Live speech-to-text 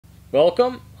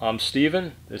Welcome, I'm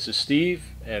Steven, this is Steve,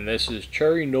 and this is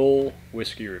Cherry Knoll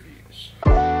Whiskey Reviews.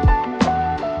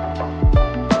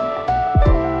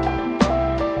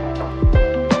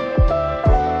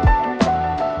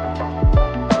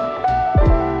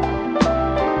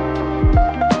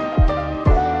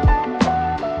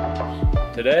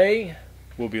 Today,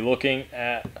 we'll be looking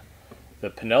at the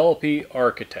Penelope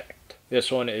Architect.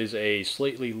 This one is a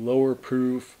slightly lower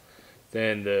proof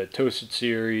than the Toasted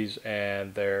series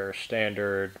and their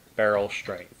standard barrel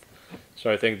strength.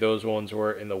 So I think those ones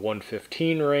were in the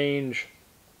 115 range,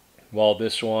 while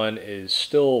this one is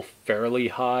still fairly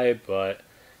high, but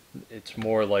it's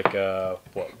more like a,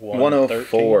 what,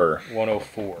 104.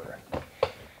 104.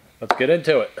 Let's get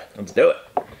into it. Let's do it.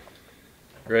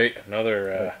 Great,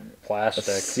 another plastic.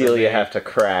 A seal you have to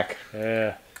crack.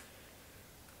 Yeah.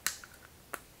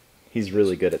 He's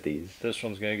really good at these. This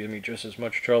one's going to give me just as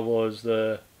much trouble as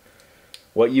the...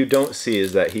 What you don't see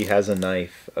is that he has a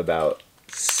knife about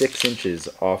 6 inches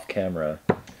off camera.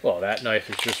 Well, that knife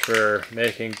is just for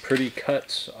making pretty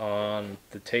cuts on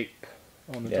the tape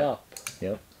on the top.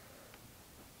 Yep.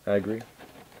 I agree.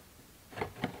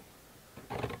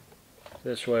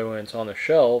 This way, when it's on the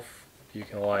shelf, you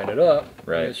can line it up.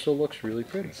 Right. And it still looks really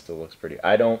pretty. It still looks pretty.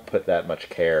 I don't put that much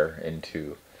care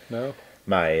into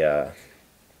my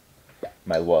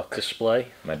my look. Display?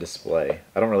 My display.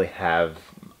 I don't really have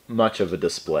much of a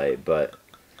display, but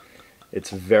it's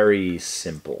very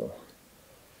simple,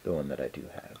 the one that I do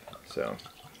have. So,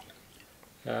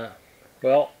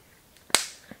 well,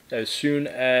 as soon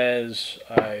as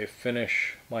I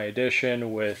finish my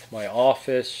addition with my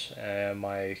office and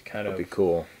my kind of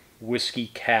cool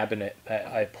whiskey cabinet that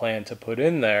I plan to put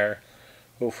in there,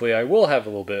 hopefully I will have a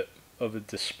little bit of a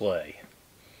display.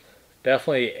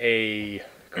 Definitely a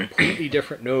completely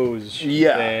different nose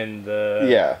than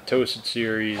the Toasted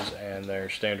series and their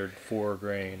standard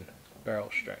 4-grain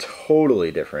barrel strength.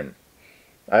 Totally different.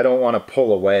 I don't want to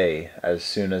pull away as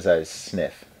soon as I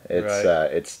sniff. It's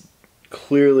it's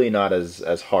clearly not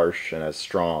as harsh and as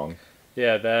strong.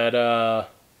 Yeah, that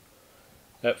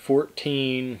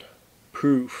 14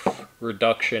 proof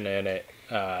reduction in it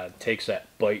takes that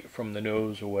bite from the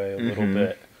nose away a little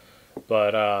bit,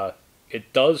 but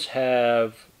it does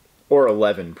have, or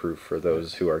 11 proof for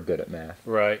those who are good at math.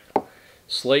 Right,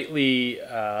 slightly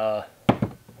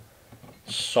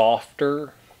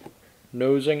softer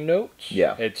nosing notes.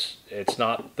 Yeah, it's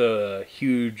not the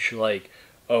huge like,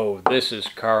 oh, this is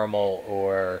caramel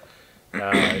or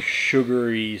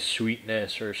sugary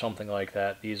sweetness or something like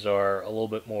that. These are a little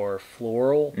bit more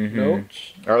floral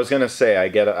notes. I was gonna say I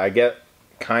get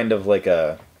kind of like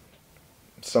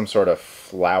some sort of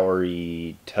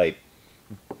flowery type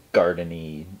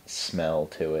gardeny smell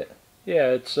to it.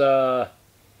 Yeah, it's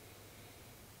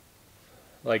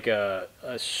like a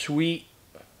sweet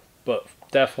but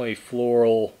definitely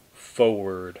floral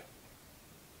forward.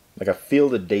 Like a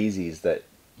field of daisies that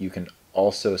you can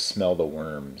also smell the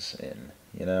worms in,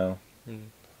 you know?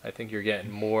 I think you're getting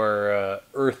more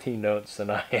earthy notes than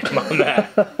I am on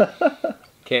that.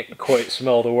 Can't quite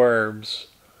smell the worms.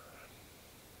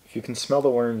 If you can smell the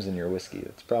worms in your whiskey,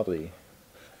 it's probably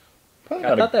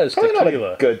I thought that was tequila. Not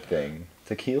a good thing.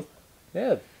 Tequila?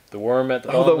 Yeah, the worm at the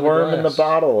bottom. Oh, the worm in the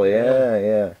bottle.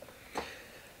 Yeah.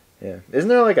 Isn't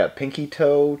there like a pinky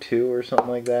toe too, or something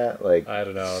like that? Like, I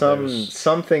don't know.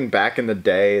 Something back in the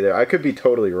day. I could be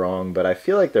totally wrong, but I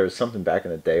feel like there was something back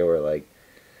in the day where, like,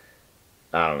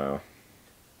 I don't know,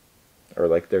 or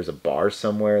like there's a bar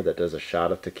somewhere that does a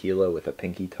shot of tequila with a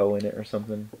pinky toe in it or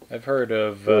something. I've heard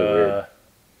of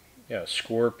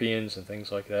scorpions and things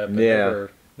like that,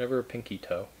 but never a pinky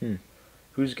toe.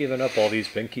 Who's giving up all these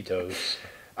pinky toes?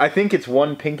 I think it's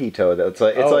one pinky toe though. It's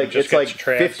like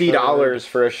 $50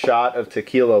 for a shot of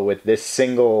tequila with this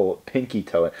single pinky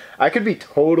toe. I could be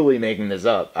totally making this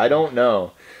up. I don't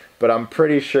know, but I'm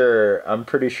pretty sure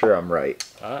I'm right.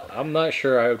 I'm not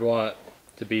sure I would want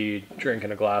to be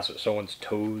drinking a glass with someone's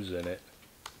toes in it.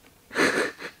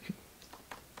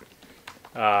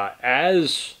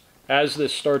 As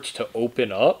this starts to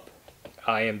open up,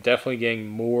 I am definitely getting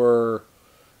more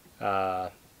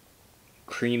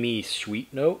creamy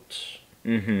sweet notes.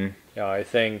 I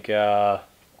think not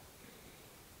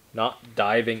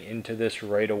diving into this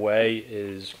right away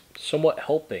is somewhat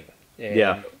helping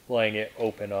in letting it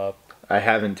open up. I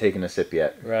haven't taken a sip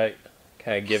yet. Right.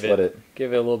 Kind of give it a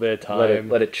little bit of time.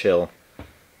 Let it chill.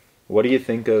 What do you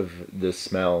think of the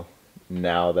smell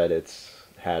now that it's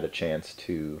had a chance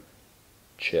to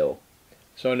chill?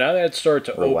 So now that it starts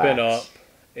to open up,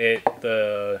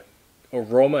 the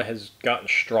aroma has gotten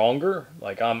stronger.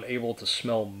 Like, I'm able to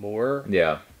smell more.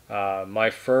 Yeah. My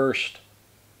first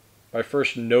my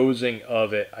first nosing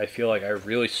of it, I feel like I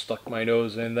really stuck my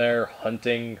nose in there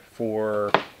hunting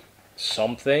for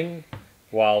something,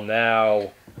 while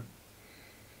now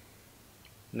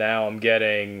I'm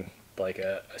getting like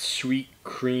a sweet,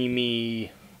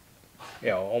 creamy,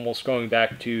 almost going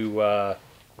back to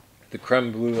the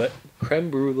creme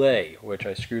brulee, which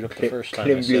I screwed up the first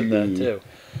time I said that too.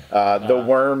 The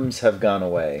worms have gone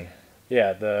away.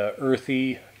 Yeah, the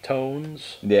earthy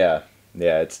tones. Yeah,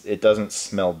 it doesn't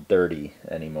smell dirty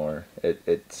anymore.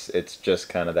 It's just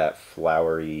kind of that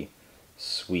flowery,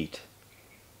 sweet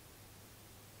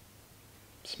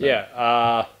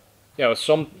smell. Yeah,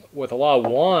 with a lot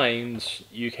of wines,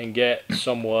 you can get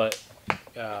somewhat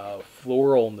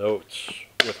floral notes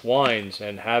with wines,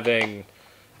 and having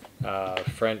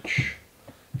French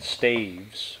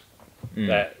staves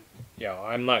that,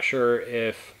 I'm not sure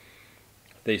if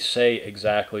they say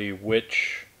exactly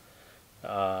which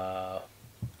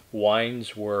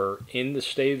wines were in the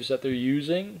staves that they're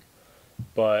using,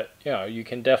 but you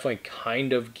can definitely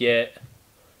kind of get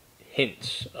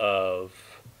hints of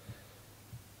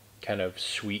kind of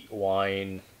sweet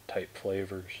wine type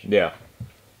flavors. Yeah.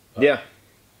 Yeah.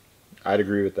 I'd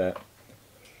agree with that.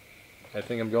 I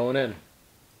think I'm going in.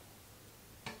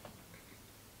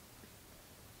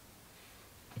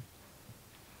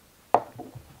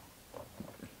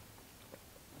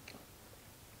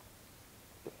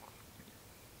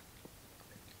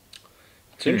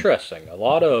 It's interesting. A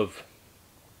lot of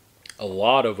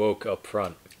oak up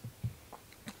front.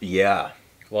 Yeah.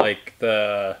 Like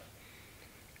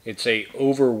it's a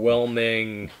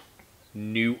overwhelming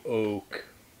new oak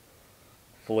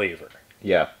flavor.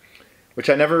 Yeah. Which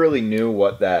I never really knew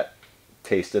what that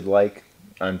tasted like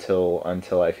until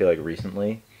I feel like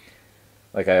recently.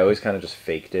 Like I always kind of just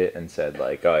faked it and said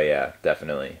like, oh yeah,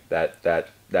 definitely. That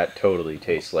totally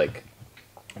tastes like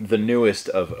the newest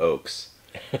of oaks.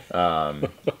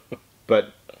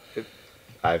 But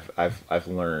I've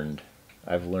learned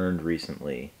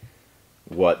recently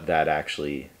what that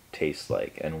actually tastes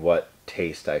like and what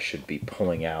taste I should be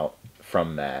pulling out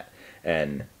from that.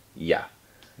 And yeah,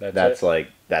 that's it.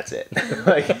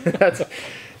 Like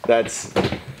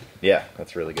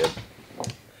that's really good.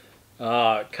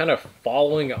 Kind of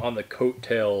following on the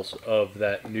coattails of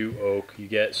that new oak, you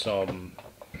get some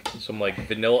like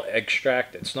vanilla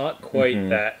extract. It's not quite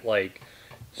that like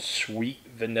sweet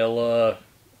vanilla,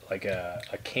 like a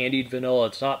candied vanilla.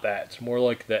 It's not that. It's more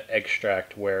like the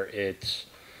extract where it's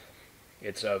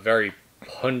a very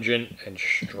pungent and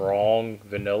strong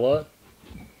vanilla,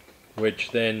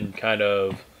 which then kind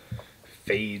of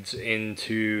fades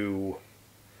into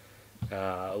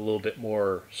a little bit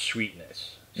more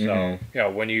sweetness. So,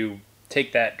 when you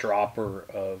take that dropper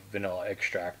of vanilla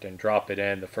extract and drop it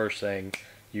in, the first thing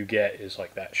you get is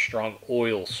like that strong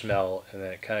oil smell, and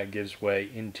then it kind of gives way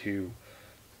into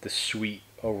the sweet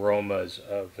aromas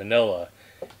of vanilla.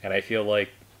 And I feel like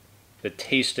the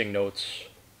tasting notes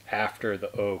after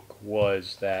the oak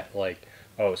was that like,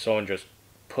 oh, someone just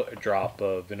put a drop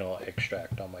of vanilla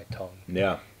extract on my tongue.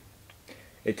 Yeah.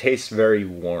 It tastes very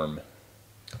warm.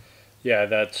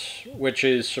 Yeah, which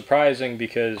is surprising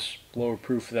because lower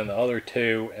proof than the other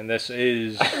two, and this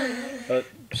is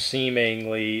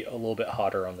seemingly a little bit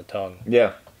hotter on the tongue.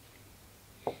 Yeah.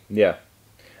 Yeah.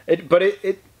 It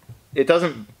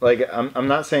doesn't, like, I'm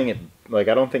not saying it, like,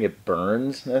 I don't think it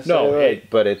burns necessarily. No,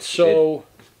 but it's...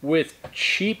 with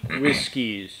cheap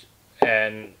whiskeys,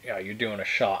 and you're doing a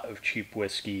shot of cheap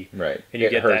whiskey, right? And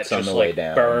you get that just like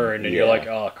burn, and you're like,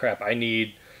 oh crap, I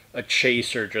need a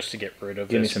chaser just to get rid of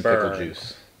Give this me some burn. pickle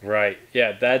juice. Right?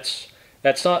 Yeah, that's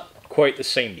not quite the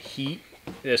same heat.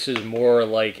 This is more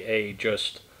like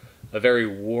just a very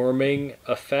warming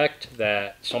effect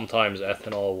that sometimes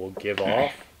ethanol will give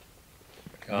off.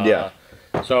 Yeah.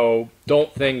 So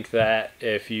don't think that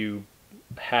if you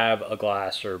have a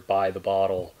glass or buy the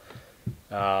bottle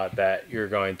that you're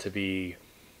going to be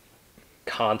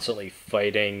constantly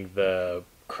fighting the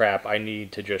crap. I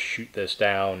need to just shoot this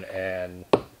down and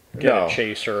get a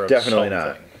chaser of definitely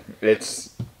something.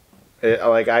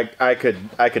 Not.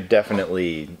 I could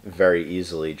definitely very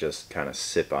easily just kind of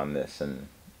sip on this and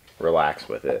relax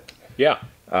with it. Yeah.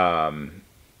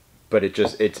 But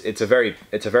it's a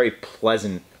very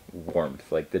pleasant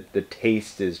warmth. Like the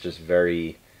taste is just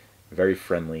very, very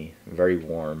friendly, very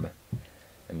warm,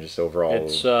 and just overall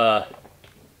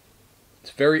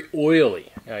it's very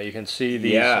oily. You can see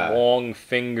these long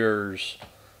fingers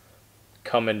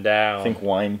coming down. I think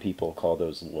wine people call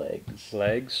those legs.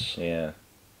 Legs? Yeah.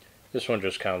 This one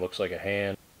just kind of looks like a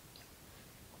hand.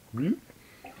 I'll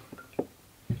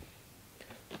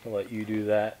let you do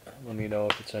that Let me know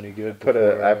if it's any good.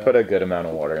 I put a good amount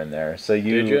of water in there. So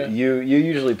you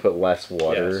usually put less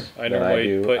water yes, I than I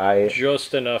do. Put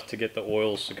just enough to get the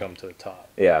oils to come to the top.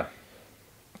 Yeah.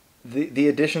 The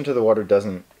addition to the water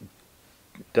doesn't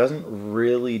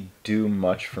really do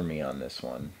much for me on this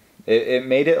one. It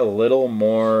made it a little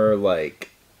more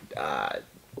like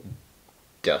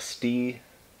dusty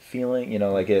feeling, you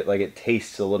know, like it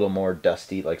tastes a little more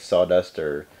dusty, like sawdust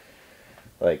or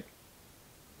like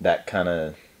that kind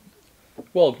of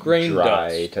grain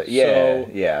dry dust. Yeah, so,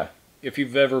 yeah. If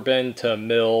you've ever been to a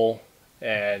mill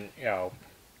and you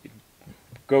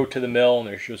go to the mill and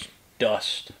there's just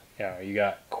dust, you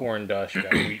got corn dust, you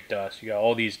got wheat dust, you got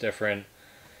all these different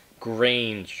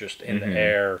grains just in the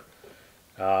air.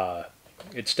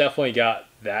 It's definitely got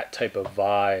that type of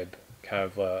vibe, kind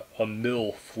of a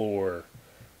mill floor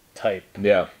type.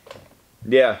 Yeah.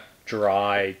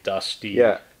 Dry, dusty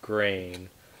grain.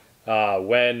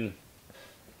 When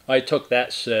I took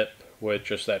that sip with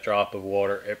just that drop of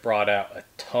water, it brought out a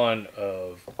ton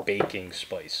of baking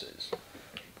spices.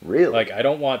 Really? Like, I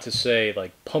don't want to say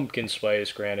like pumpkin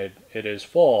spice, granted it is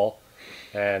fall,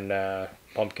 and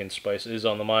pumpkin spice is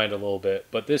on the mind a little bit,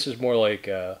 but this is more like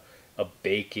a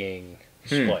baking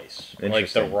spice.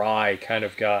 Like the rye kind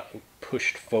of got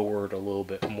pushed forward a little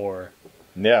bit more.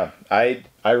 Yeah, I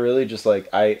really just like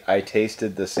I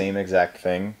tasted the same exact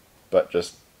thing, but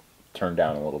just turned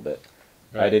down a little bit.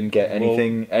 Right. I didn't get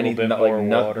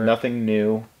nothing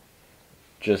new.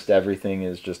 Just everything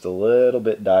is just a little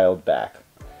bit dialed back.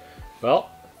 Well,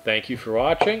 thank you for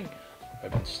watching.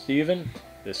 I've been Steven.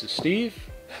 This is Steve.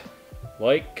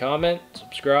 Like, comment,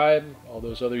 subscribe, all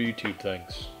those other YouTube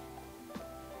things.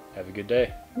 Have a good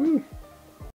day. Woo.